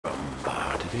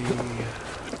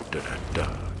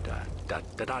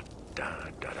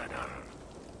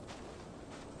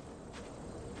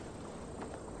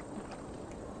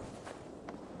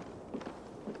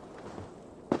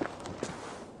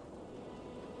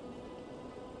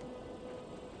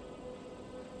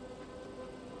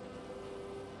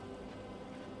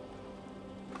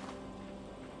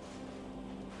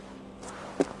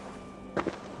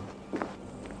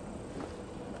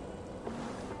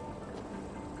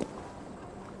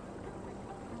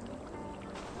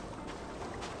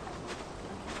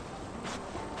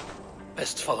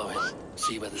Best follow it,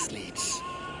 see where this leads.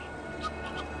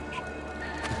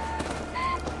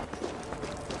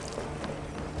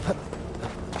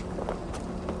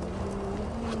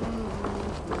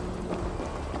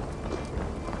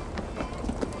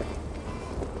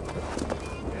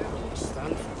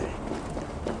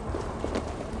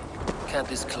 Can't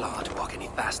this clod walk any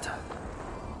faster?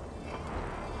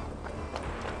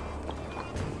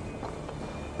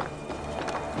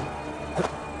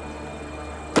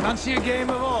 Fancy a game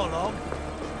of Orlog?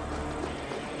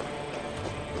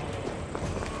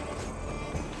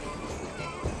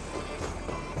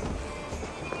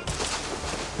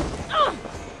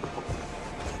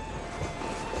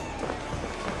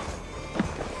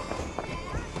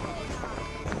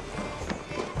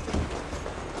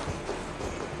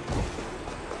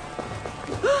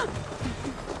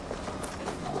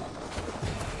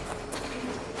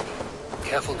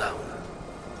 Careful now.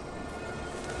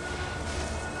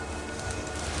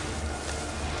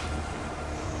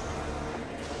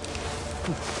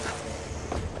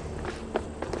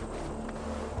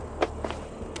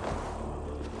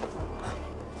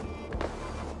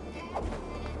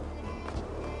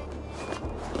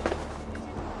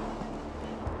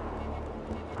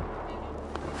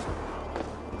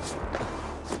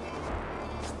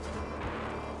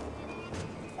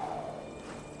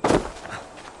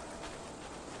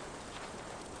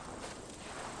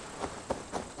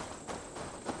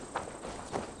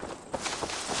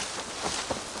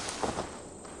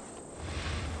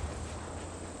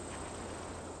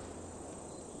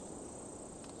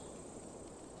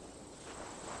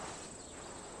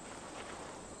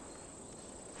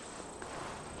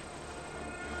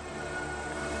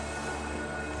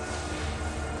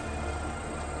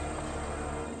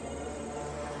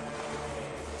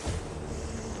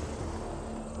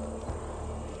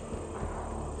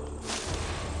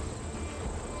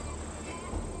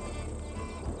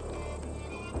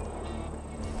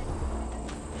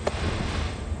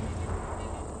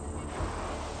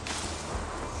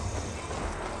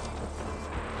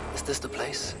 Is this the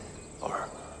place? Or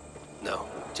no,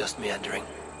 just meandering?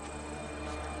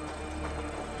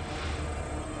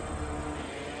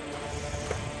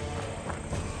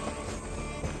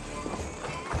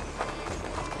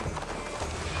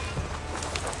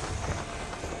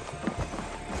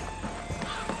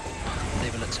 They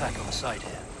will attack on the side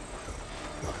here.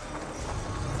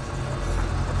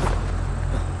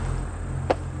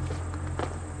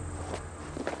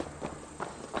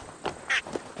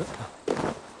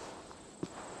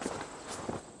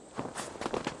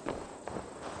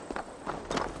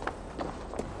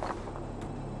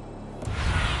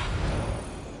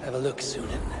 Have a look,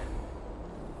 Lunden.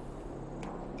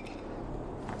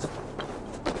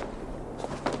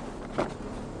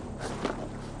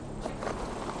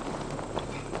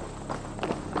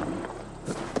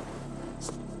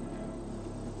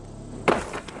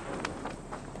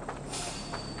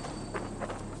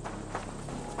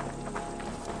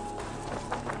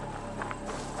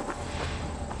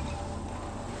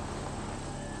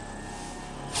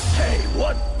 Hey,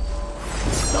 what?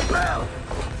 The bell!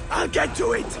 I'll get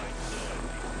to it!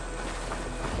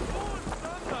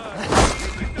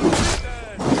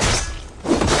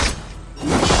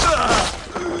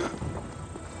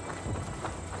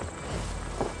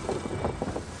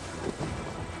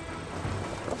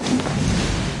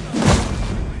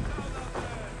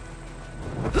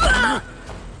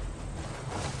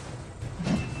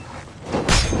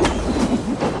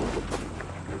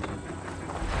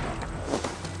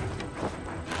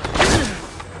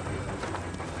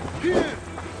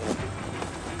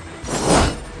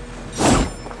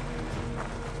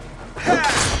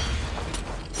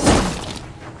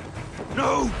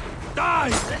 No!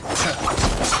 Die!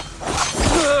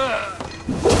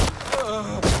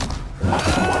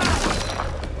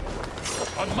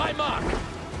 On my mark!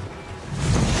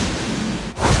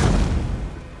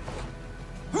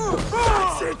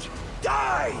 That's it!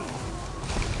 Die!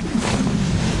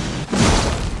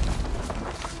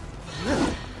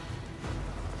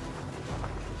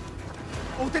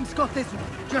 Odin's got this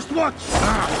one. Just watch!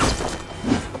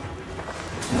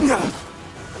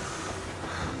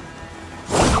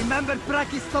 Remember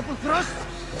Braki's double thrust?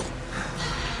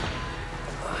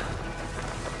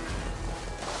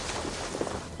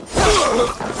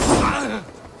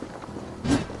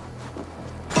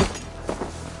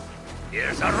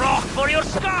 Here's a rock for your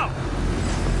skull!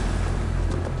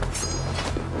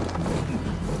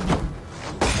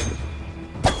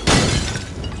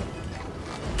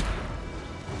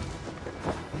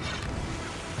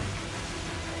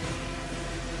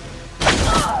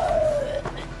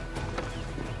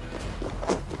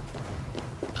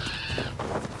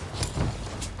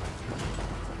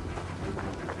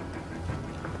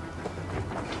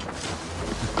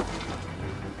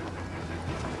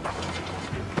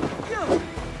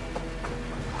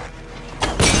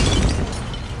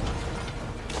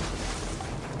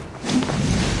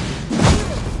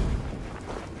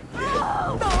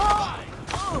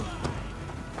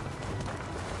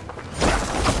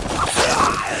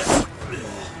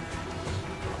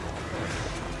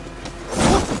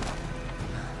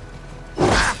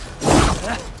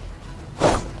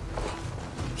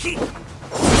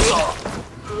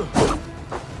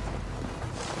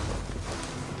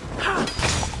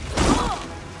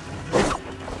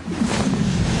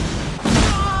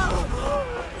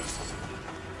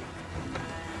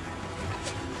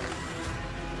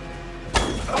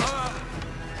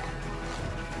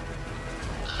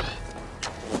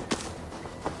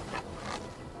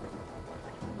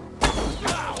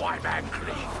 I'm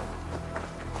angry.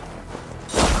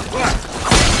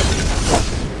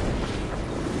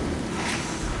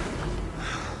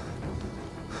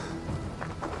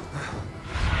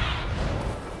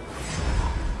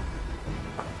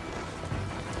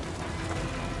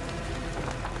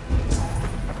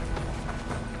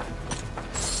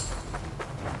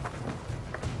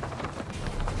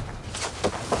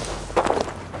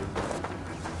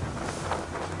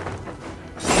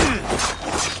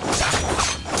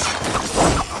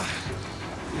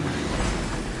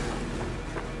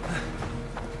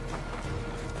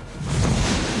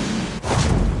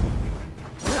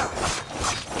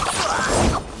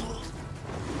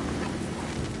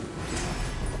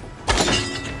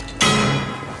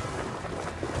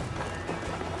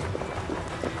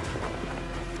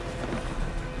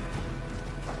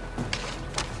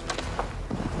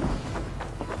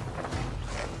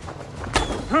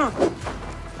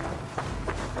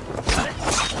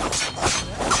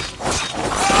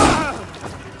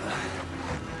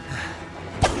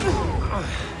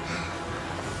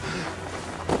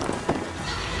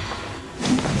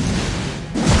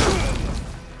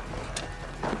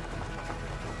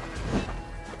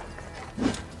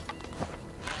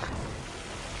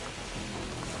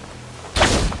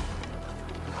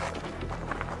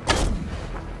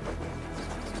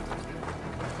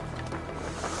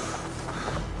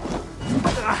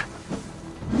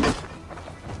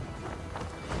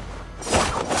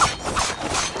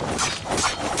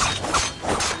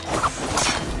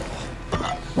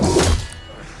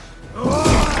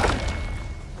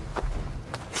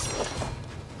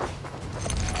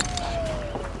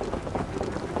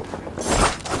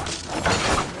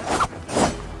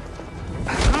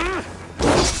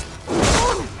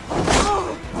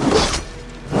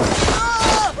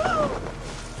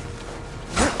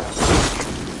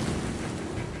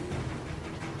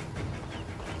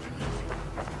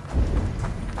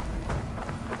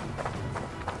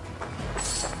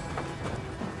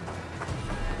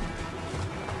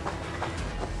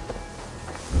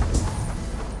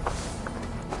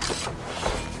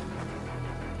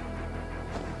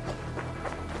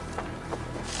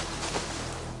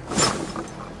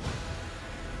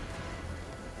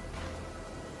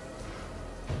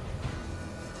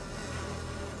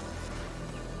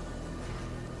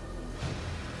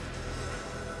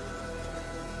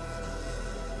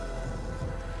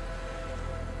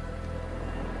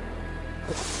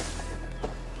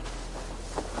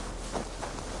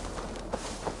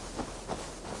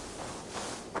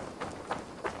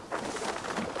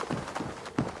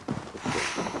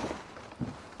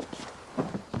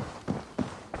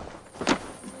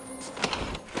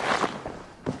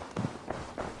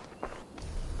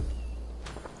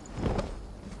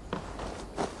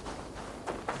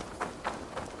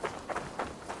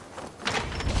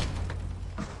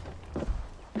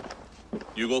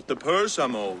 You got the purse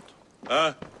I'm owed?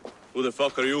 Huh? Who the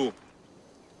fuck are you?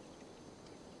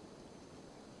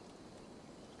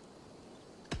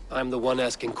 I'm the one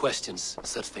asking questions,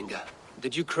 Setfinger.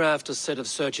 Did you craft a set of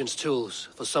surgeon's tools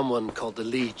for someone called the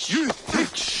Leech? You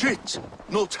thick shit!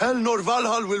 Not hell nor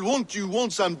Valhalla will want you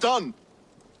once I'm done!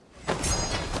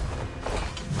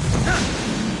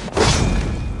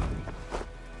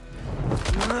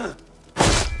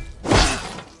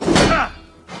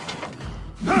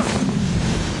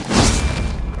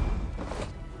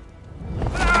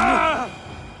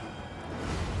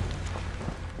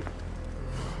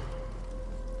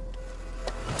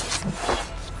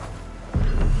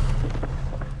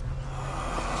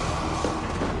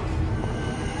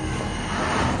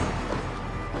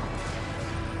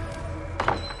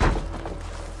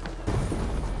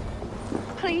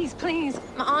 Please,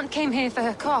 my aunt came here for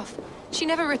her cough. She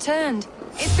never returned.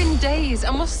 It's been days.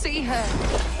 I must see her.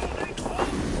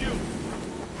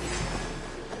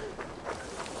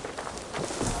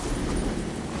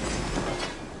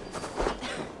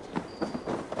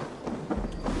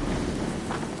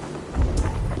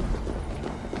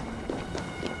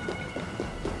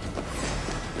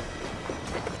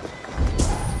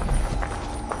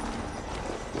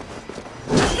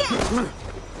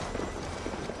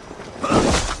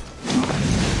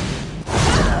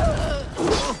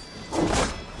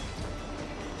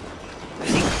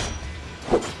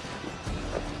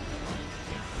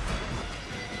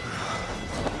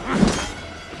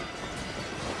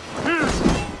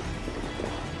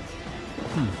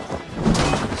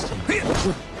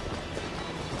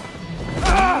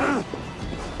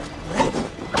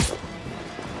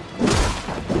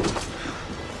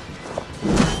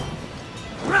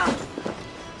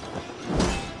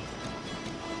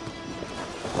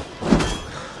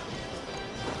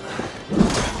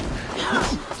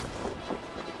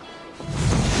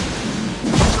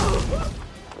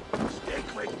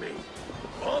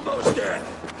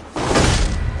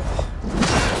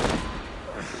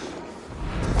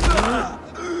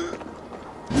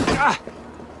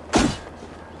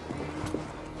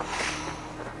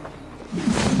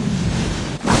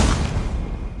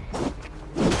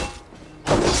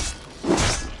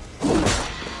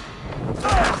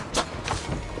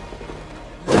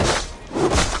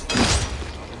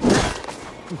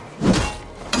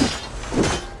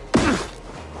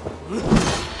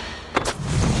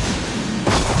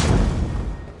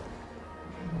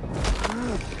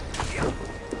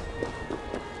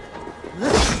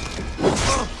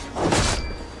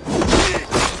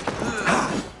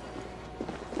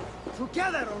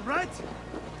 Together, all right?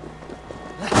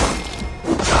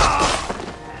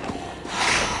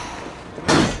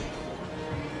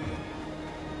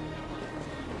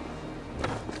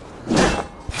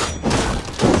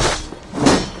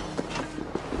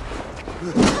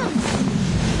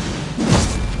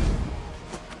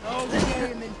 No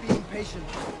shame in being patient.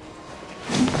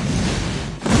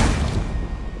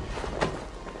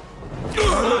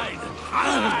 Hide!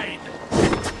 Hide!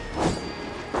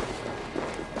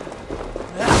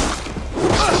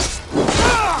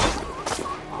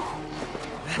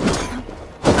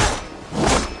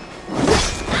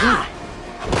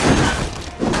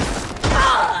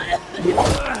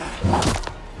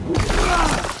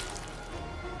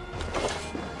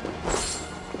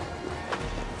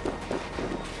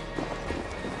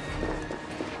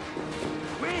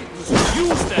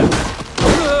 Use them!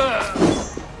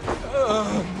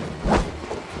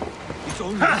 It's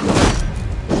only...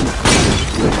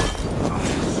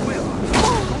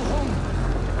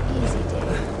 Easy,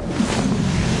 dear.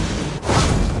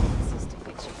 Sister,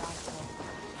 fix your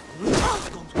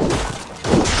rifle.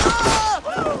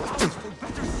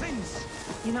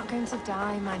 You're not going to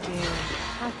die, my dear.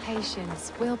 Have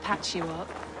patience. We'll patch you up.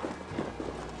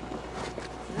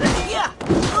 Yeah!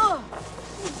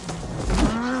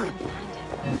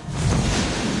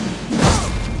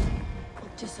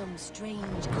 Up to some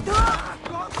strange...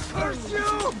 God curse you!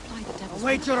 Imply the devil's... A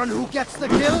wager on who gets the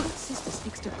kill? Sister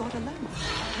speaks to God alone.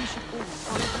 We should all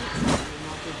follow her example in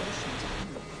our devotion to him.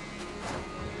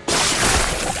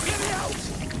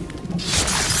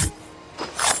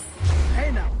 Hey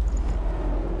now.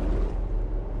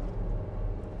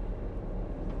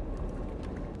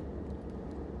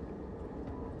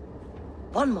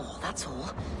 One more, that's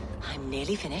all. I'm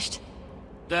nearly finished.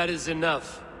 That is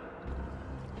enough.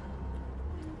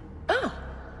 Oh,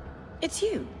 it's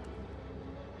you.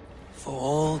 For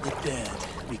all the dead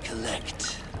we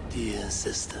collect, dear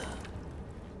sister,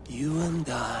 you and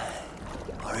I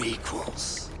are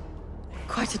equals.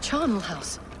 Quite a charnel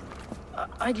house.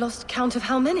 I'd lost count of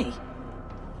how many.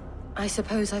 I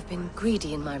suppose I've been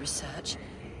greedy in my research,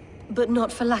 but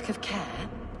not for lack of care.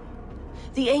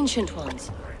 The Ancient Ones,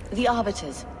 the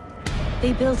Arbiters,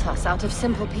 they built us out of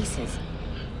simple pieces.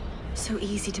 So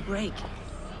easy to break,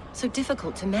 so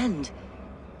difficult to mend.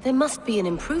 There must be an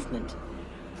improvement.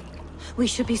 We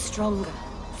should be stronger,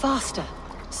 faster,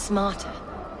 smarter.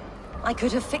 I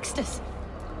could have fixed us.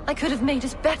 I could have made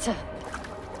us better.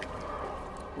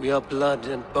 We are blood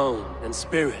and bone and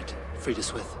spirit,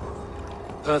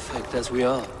 Friedeswith. Perfect as we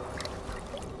are.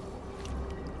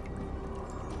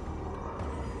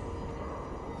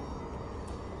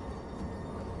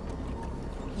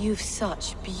 You've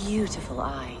such beautiful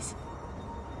eyes.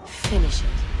 Finish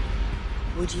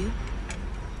it, would you?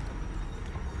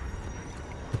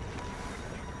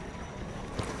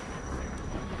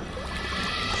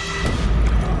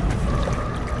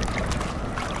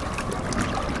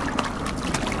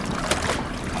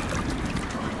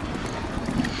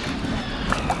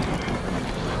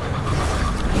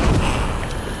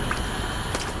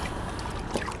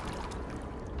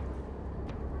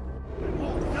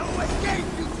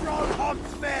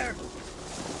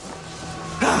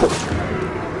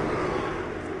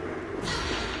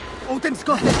 Luden's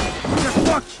got it! Just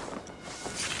watch!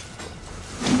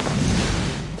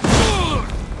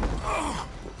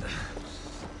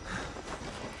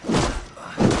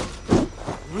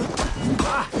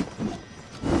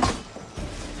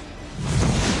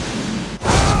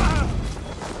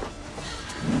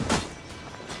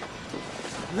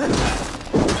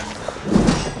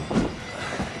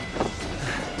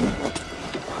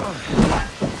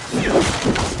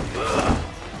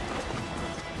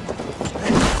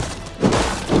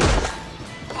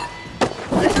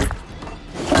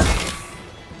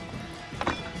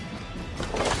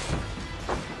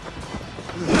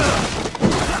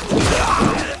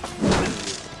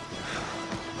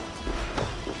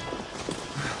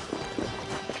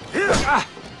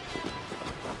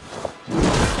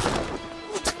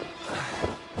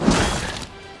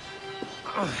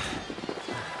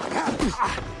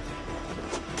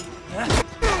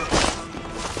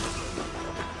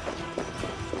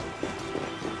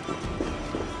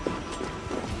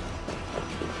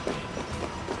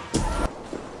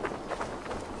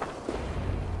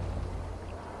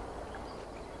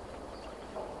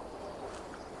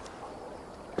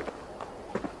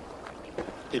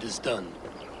 It is done.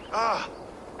 Ah,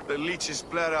 the leech is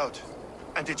bled out.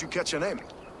 And did you catch her name?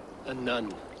 A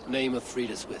nun. Name of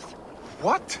Frida's with.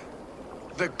 What?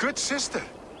 The good sister?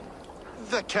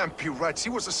 That can't be right. She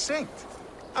was a saint.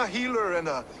 A healer and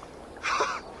a...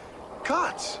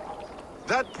 Gods!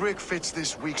 That brick fits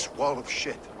this week's wall of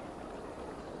shit.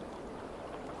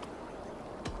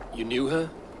 You knew her?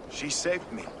 She saved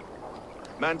me.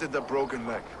 Mended the broken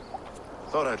leg.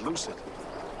 Thought I'd lose it.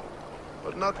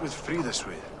 But not with Frida's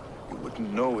with. You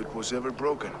wouldn't know it was ever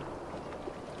broken.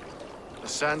 The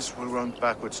sands will run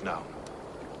backwards now.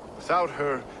 Without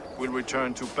her, we'll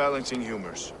return to balancing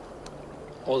humors.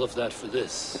 All of that for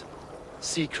this.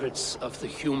 Secrets of the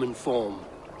human form.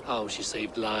 How she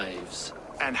saved lives.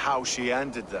 And how she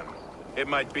ended them. It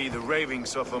might be the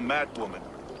ravings of a madwoman.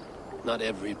 Not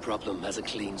every problem has a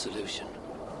clean solution.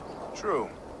 True.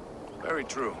 Very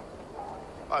true.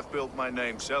 I've built my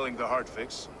name selling the heart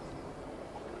fix.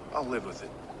 I'll live with it.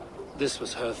 This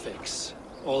was her fix.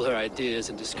 All her ideas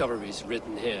and discoveries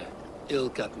written here.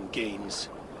 Ill-gotten gains.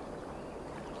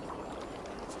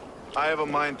 I have a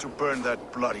mind to burn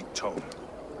that bloody tome.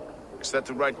 Is that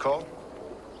the right call?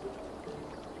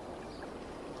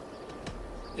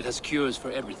 It has cures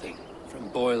for everything, from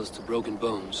boils to broken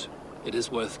bones. It is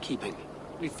worth keeping.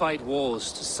 We fight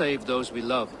wars to save those we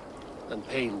love, and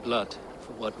pay in blood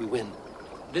for what we win.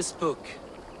 This book,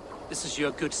 this is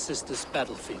your good sister's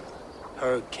battlefield.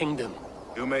 Her kingdom.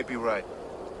 You may be right.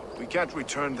 We can't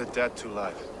return the dead to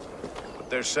life. But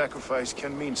their sacrifice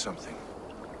can mean something.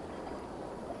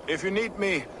 If you need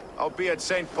me, I'll be at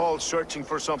St. Paul's searching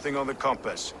for something on the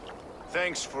compass.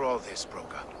 Thanks for all this,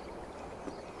 Broca.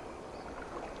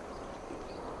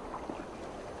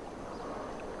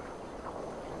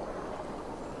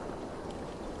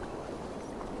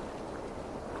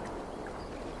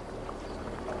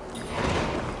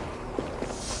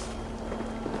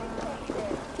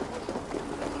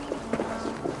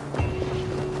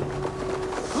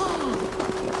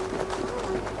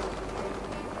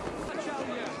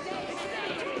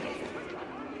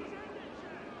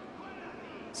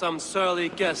 Some surly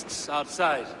guests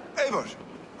outside. Eivor!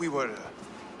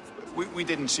 We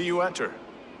didn't see you enter.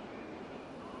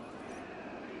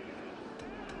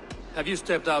 Have you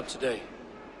stepped out today?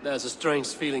 There's a strange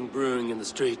feeling brewing in the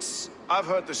streets. I've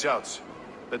heard the shouts.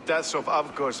 The deaths of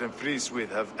Avgos and Friswith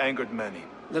have angered many.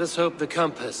 Let us hope the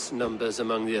compass numbers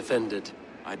among the offended.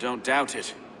 I don't doubt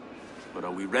it. But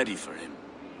are we ready for him?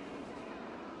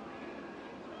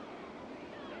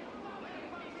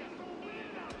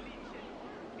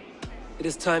 It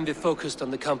is time we focused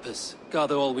on the compass.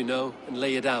 Gather all we know and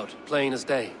lay it out, plain as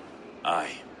day.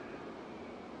 Aye.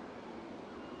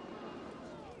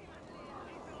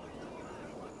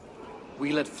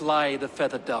 We let fly the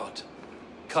feathered dart.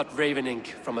 Cut raven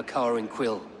ink from a cowering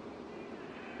quill.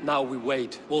 Now we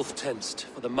wait, wolf-tensed,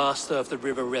 for the master of the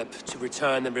River Rep to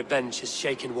return and revenge his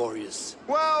shaken warriors.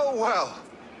 Well, well.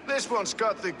 This one's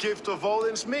got the gift of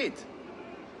Odin's meat.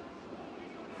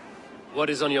 What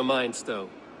is on your minds, though?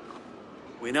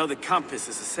 We know the Compass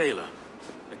is a sailor.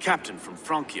 A captain from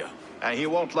Francia. And he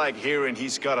won't like hearing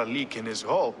he's got a leak in his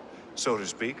hull, so to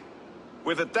speak.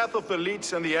 With the death of the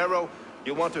leech and the arrow,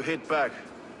 you'll want to hit back.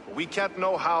 But we can't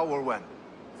know how or when.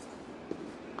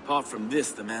 Apart from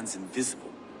this, the man's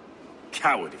invisible.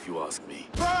 Coward, if you ask me.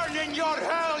 Burn in your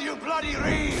hell, you bloody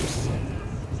reeves!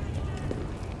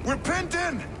 We're pinned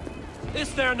in!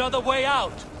 Is there another way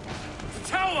out? The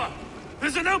tower!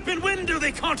 There's an open window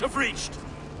they can't have reached!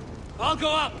 I'll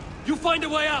go up. You find a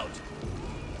way out.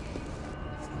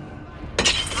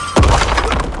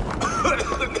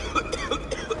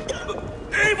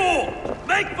 Evil!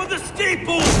 Make for the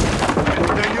steeple!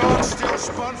 The yarn still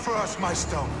spun for us, my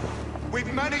stone.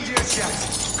 We've many years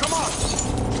yet. Come on!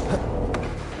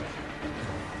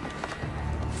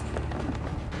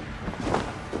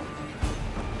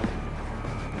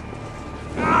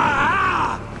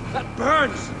 That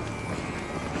burns!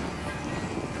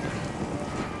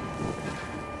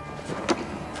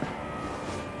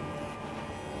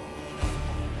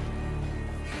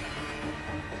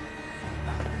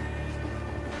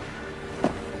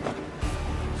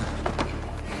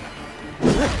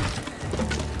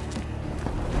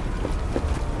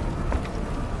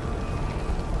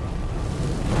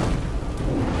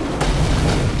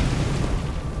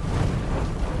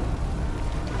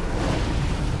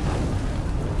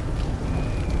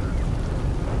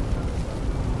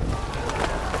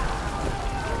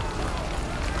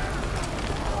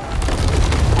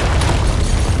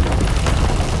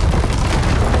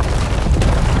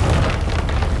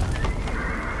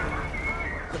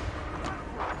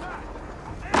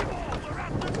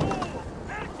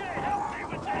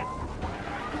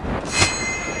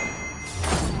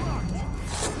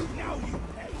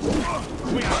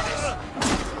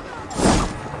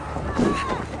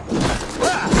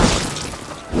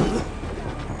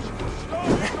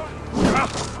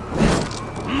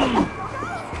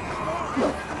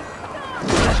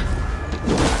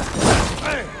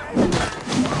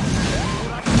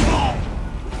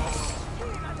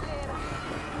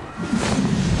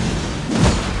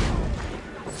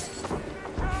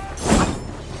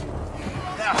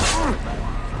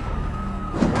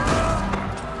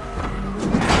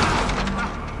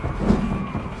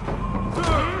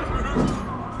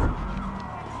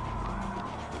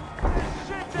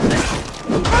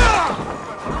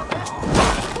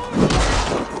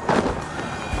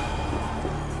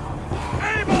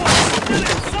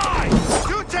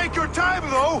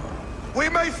 We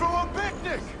may throw a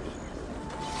picnic!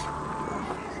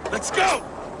 Let's go!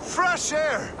 Fresh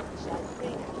air!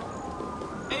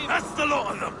 That's the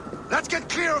lot of them! Let's get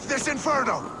clear of this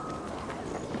inferno!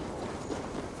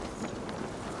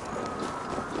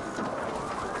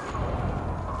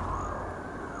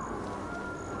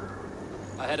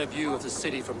 I had a view of the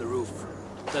city from the roof.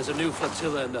 There's a new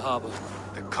flotilla in the harbor.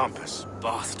 The compass.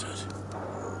 Bastard.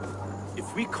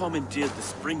 If we commandeered the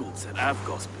springholds that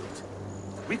Avgos built,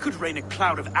 we could rain a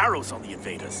cloud of arrows on the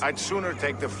invaders. I'd sooner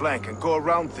take the flank and go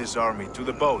around this army to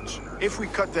the boats. If we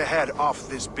cut the head off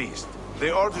this beast,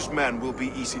 the Ardu's men will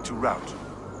be easy to rout.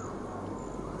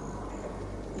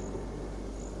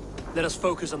 Let us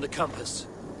focus on the compass.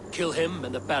 Kill him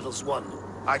and the battle's won.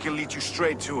 I can lead you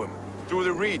straight to him, through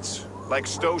the reeds, like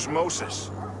Stowe's Moses.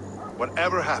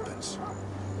 Whatever happens,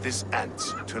 this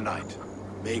ends tonight.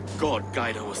 May God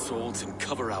guide our swords and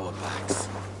cover our backs.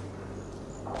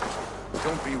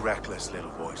 Don't be reckless,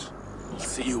 little boys. I'll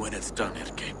see you when it's done,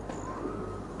 Erke.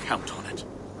 Count on it.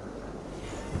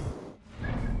 I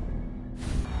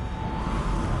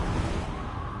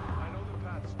know the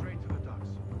path straight to the docks.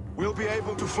 We'll be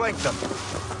able to flank them.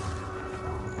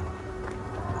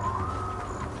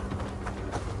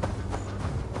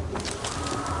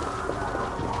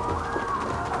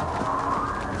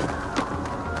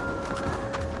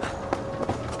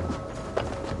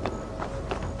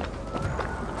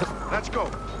 Let's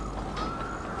go.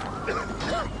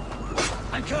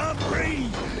 I can't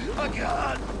breathe! I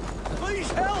can't!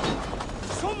 Please help!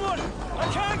 Someone! I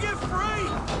can't get free!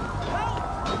 Help!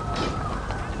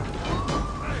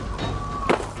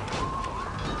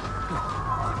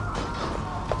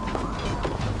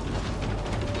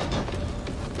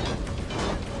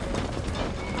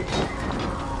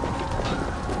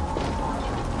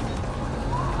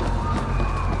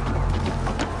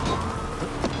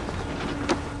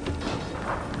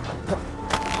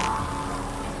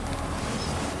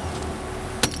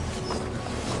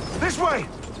 This way!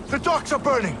 The docks are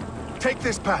burning! Take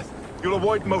this path. You'll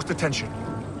avoid most attention.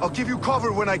 I'll give you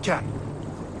cover when I can.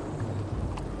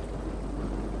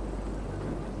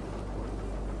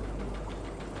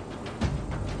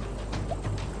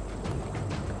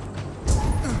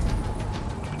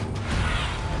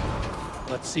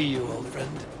 Let's see you, old friend.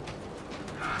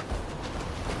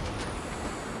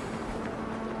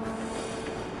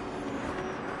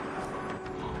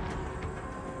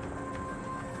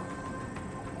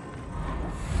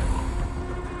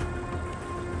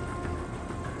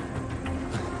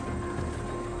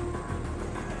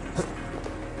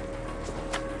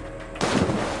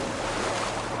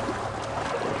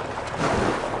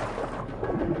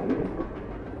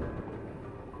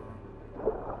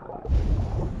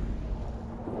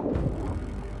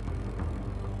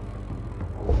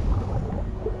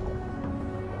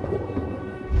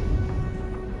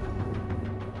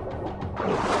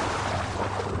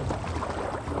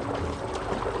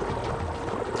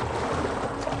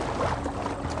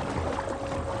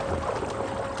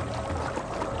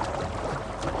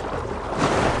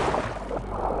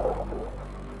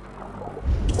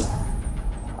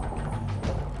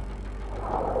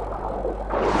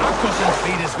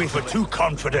 pass me for too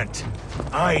confident.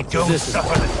 I don't This is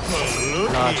suffer the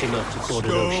large enough to ford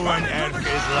an ocean. Stolen Edgar's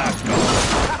last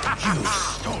goal. You've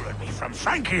stolen me from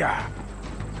Frankia.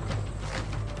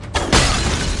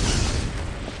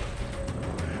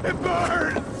 It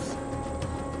burns!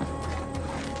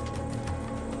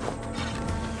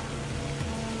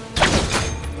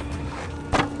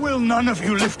 Will none of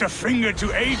you lift a finger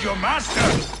to aid your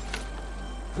master?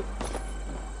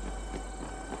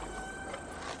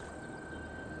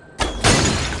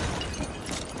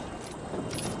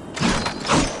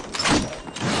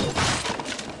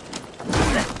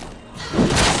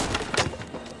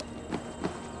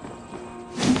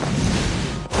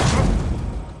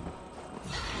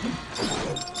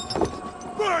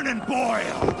 Burn and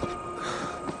boil!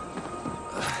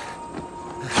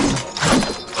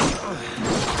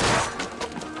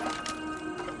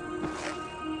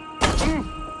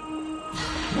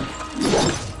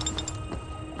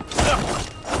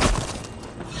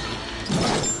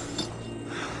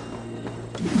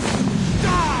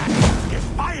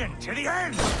 To the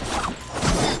end!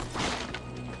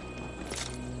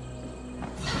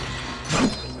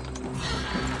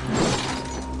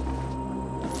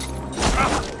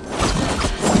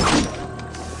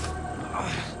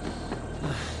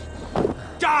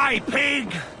 Die,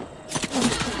 pig!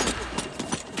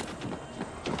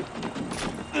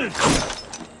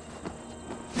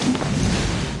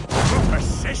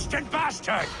 Persistent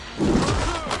bastard!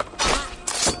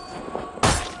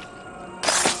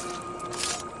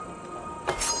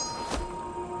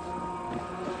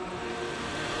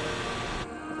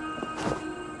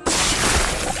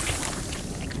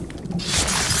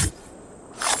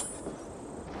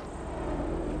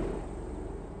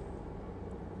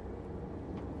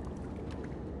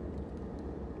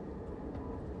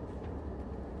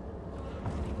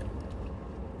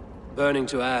 Burning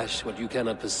to ash what you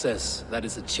cannot possess, that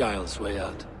is a child's way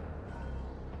out.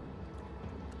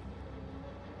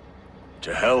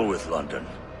 To hell with London.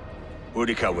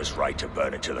 Boudica was right to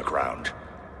burn it to the ground.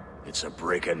 It's a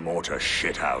brick-and-mortar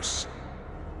shithouse.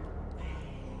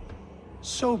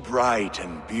 So bright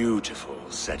and beautiful,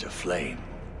 set aflame.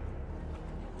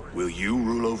 Will you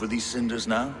rule over these cinders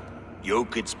now?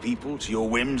 Yoke its people to your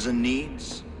whims and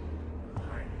needs?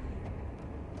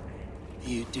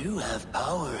 You do have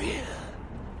power here.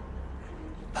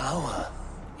 Power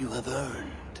you have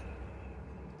earned.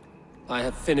 I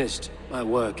have finished my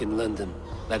work in London.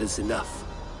 That is enough.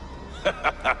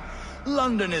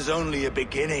 London is only a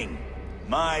beginning.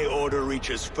 My order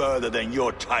reaches further than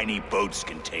your tiny boats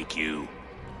can take you.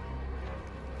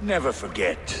 Never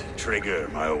forget, Trigger,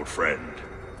 my old friend.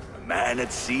 A man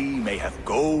at sea may have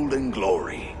gold and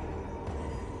glory,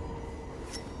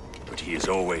 but he is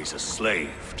always a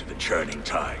slave to the churning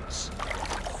tides.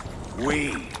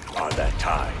 We are that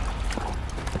tide.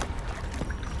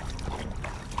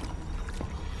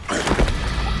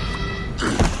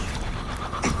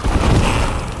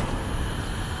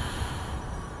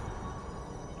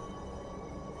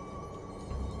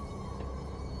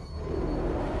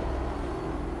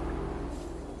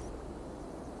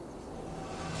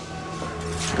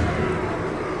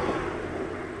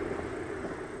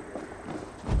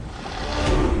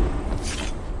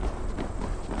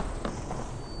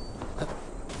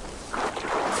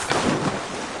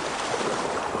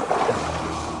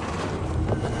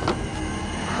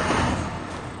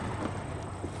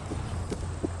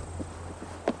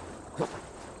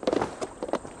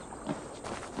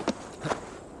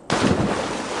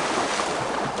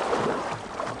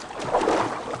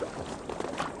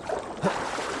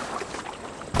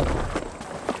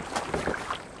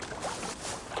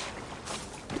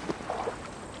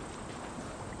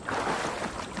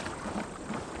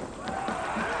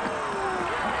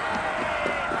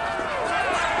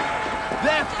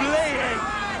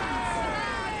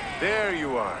 There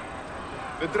you are.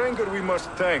 The drinker we must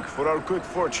thank for our good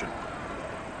fortune.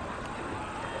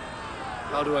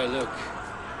 How do I look?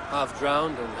 Half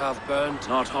drowned and half burned?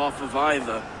 Not half of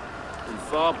either. And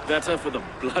far better for the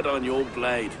blood on your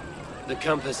blade. The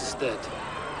compass is dead.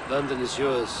 London is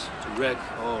yours, to wreck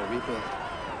or rebuild.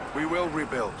 We will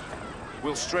rebuild.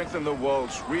 We'll strengthen the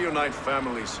walls, reunite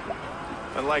families,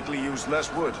 and likely use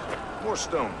less wood, more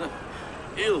stone.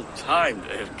 Ill-timed,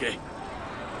 Erke.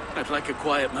 I'd like a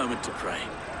quiet moment to pray.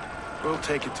 We'll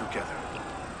take it together.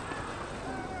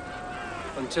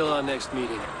 Until our next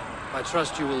meeting, I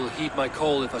trust you will heed my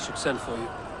call if I should send for you.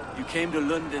 You came to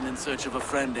Lunden in search of a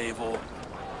friend, Eivor.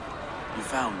 You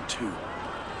found two.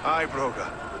 Aye,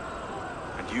 Broga.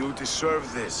 And you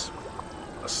deserve this.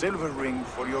 A silver ring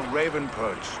for your raven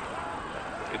perch.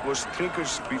 It was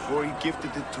Trigger's before he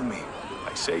gifted it to me.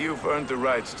 I say you've earned the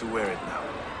right to wear it now.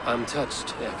 I'm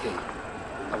touched, Air King.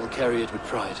 I will carry it with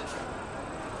pride.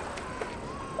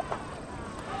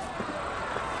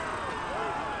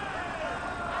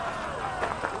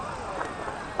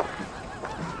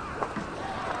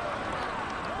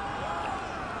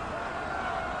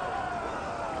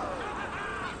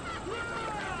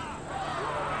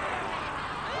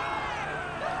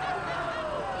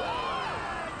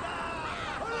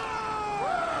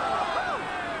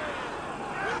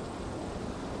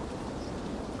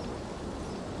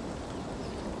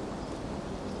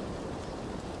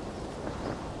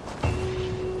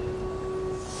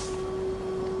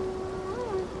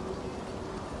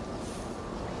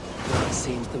 It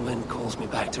seems the wind calls me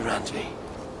back to Randvi.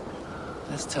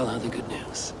 Let's tell her the good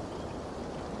news.